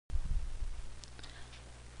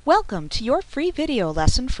Welcome to your free video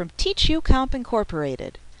lesson from TeachUComp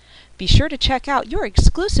Incorporated. Be sure to check out your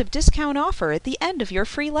exclusive discount offer at the end of your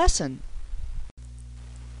free lesson.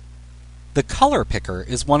 The color picker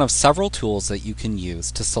is one of several tools that you can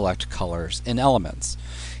use to select colors in elements.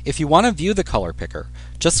 If you want to view the color picker,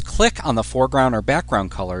 just click on the foreground or background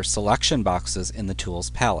color selection boxes in the Tools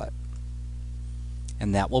palette.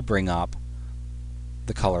 And that will bring up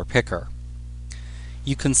the color picker.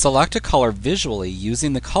 You can select a color visually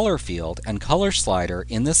using the color field and color slider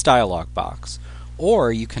in this dialog box,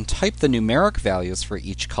 or you can type the numeric values for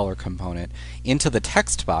each color component into the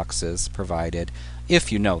text boxes provided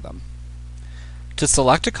if you know them. To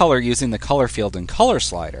select a color using the color field and color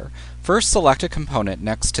slider, first select a component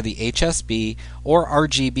next to the HSB or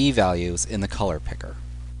RGB values in the color picker.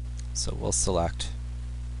 So we'll select,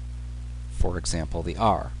 for example, the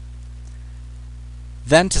R.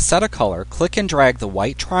 Then to set a color, click and drag the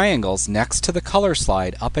white triangles next to the color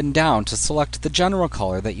slide up and down to select the general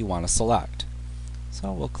color that you want to select.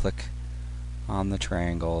 So we'll click on the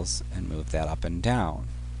triangles and move that up and down.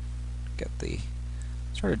 Get the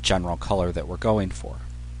sort of general color that we're going for.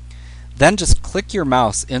 Then just click your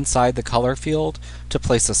mouse inside the color field to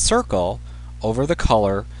place a circle over the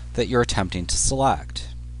color that you're attempting to select.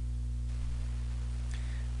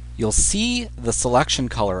 You'll see the selection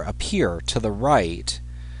color appear to the right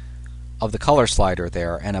of the color slider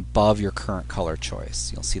there and above your current color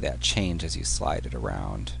choice. You'll see that change as you slide it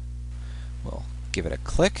around. We'll give it a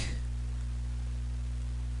click.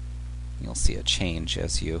 You'll see a change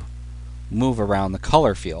as you move around the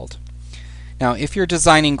color field. Now, if you're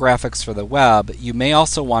designing graphics for the web, you may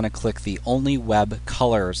also want to click the Only Web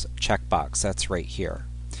Colors checkbox. That's right here.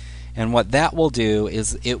 And what that will do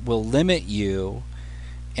is it will limit you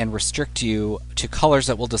and restrict you to colors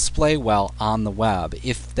that will display well on the web.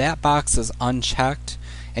 If that box is unchecked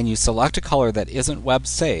and you select a color that isn't web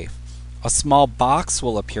safe, a small box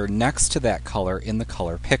will appear next to that color in the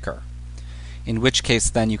color picker. In which case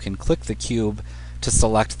then you can click the cube to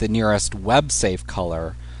select the nearest web safe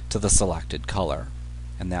color to the selected color.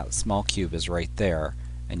 And that small cube is right there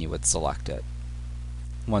and you would select it.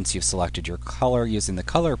 Once you've selected your color using the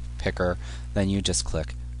color picker, then you just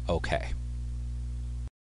click OK.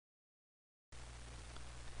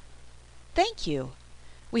 Thank you.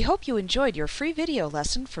 We hope you enjoyed your free video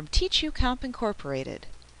lesson from TeachUComp Incorporated.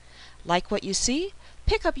 Like what you see?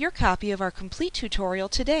 Pick up your copy of our complete tutorial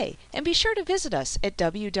today and be sure to visit us at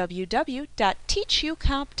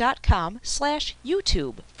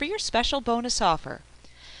www.teachucomp.com/YouTube for your special bonus offer.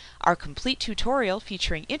 Our complete tutorial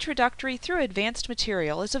featuring introductory through advanced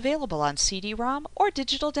material is available on CD-ROM or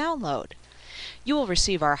digital download. You will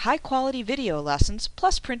receive our high-quality video lessons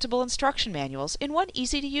plus printable instruction manuals in one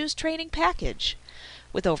easy-to-use training package.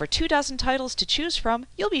 With over 24 titles to choose from,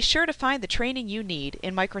 you'll be sure to find the training you need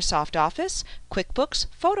in Microsoft Office, QuickBooks,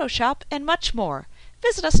 Photoshop, and much more.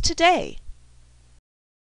 Visit us today.